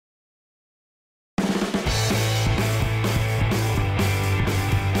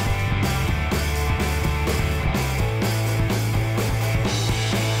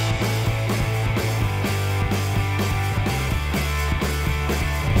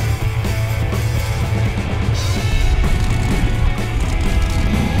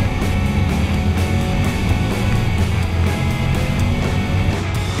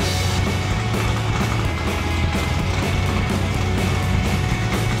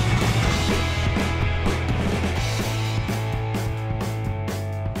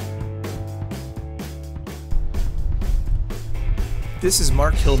This is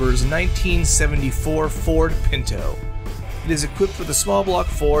Mark Hilbers' 1974 Ford Pinto. It is equipped with a small block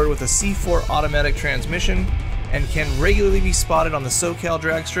Ford with a C4 automatic transmission and can regularly be spotted on the SoCal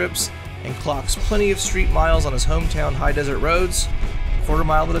drag strips and clocks plenty of street miles on his hometown high desert roads, quarter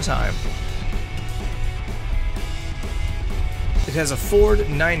mile at a time. It has a Ford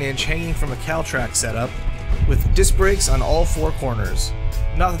 9-inch hanging from a Caltracs setup with disc brakes on all four corners.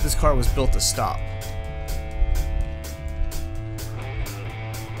 Not that this car was built to stop.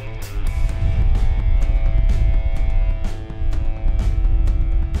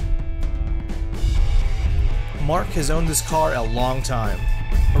 Mark has owned this car a long time.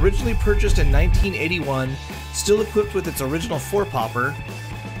 Originally purchased in 1981, still equipped with its original 4-popper,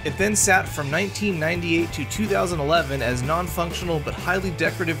 it then sat from 1998 to 2011 as non-functional but highly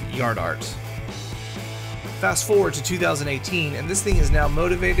decorative yard art. Fast forward to 2018 and this thing is now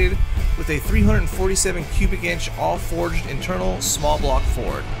motivated with a 347 cubic inch all-forged internal small block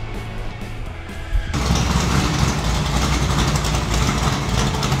Ford.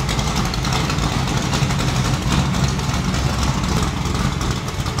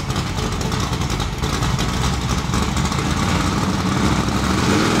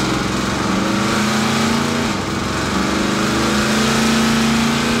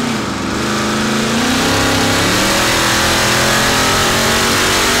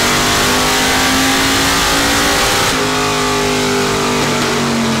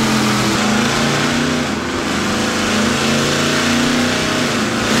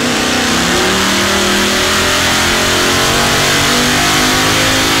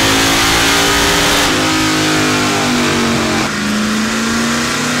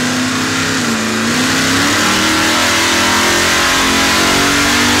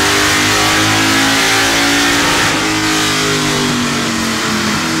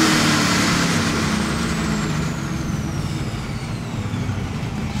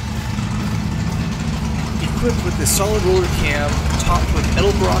 Equipped with this solid roller cam, topped with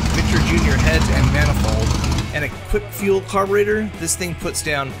Edelbrock Victor Jr. heads and manifold, and a quick fuel carburetor, this thing puts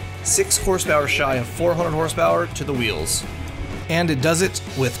down 6 horsepower shy of 400 horsepower to the wheels. And it does it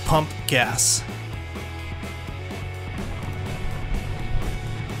with pump gas.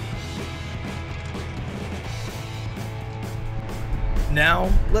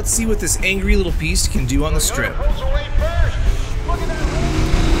 Now, let's see what this angry little beast can do on the strip.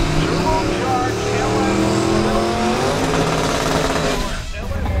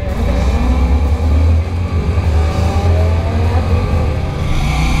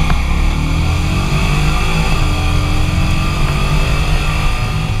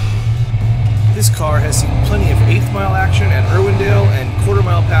 This car has seen plenty of 8th mile action at Irwindale and quarter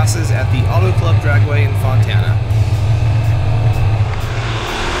mile passes at the Autoclub Dragway in Fontana.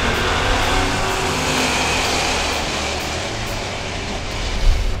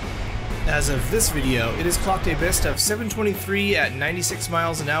 As of this video, it has clocked a best of 723 at 96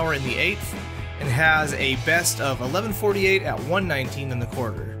 miles an hour in the 8th and has a best of 1148 at 119 in the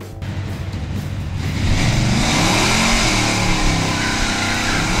quarter.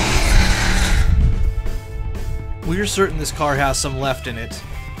 We're certain this car has some left in it,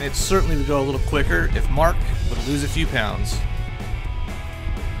 and it certainly would go a little quicker if Mark would lose a few pounds.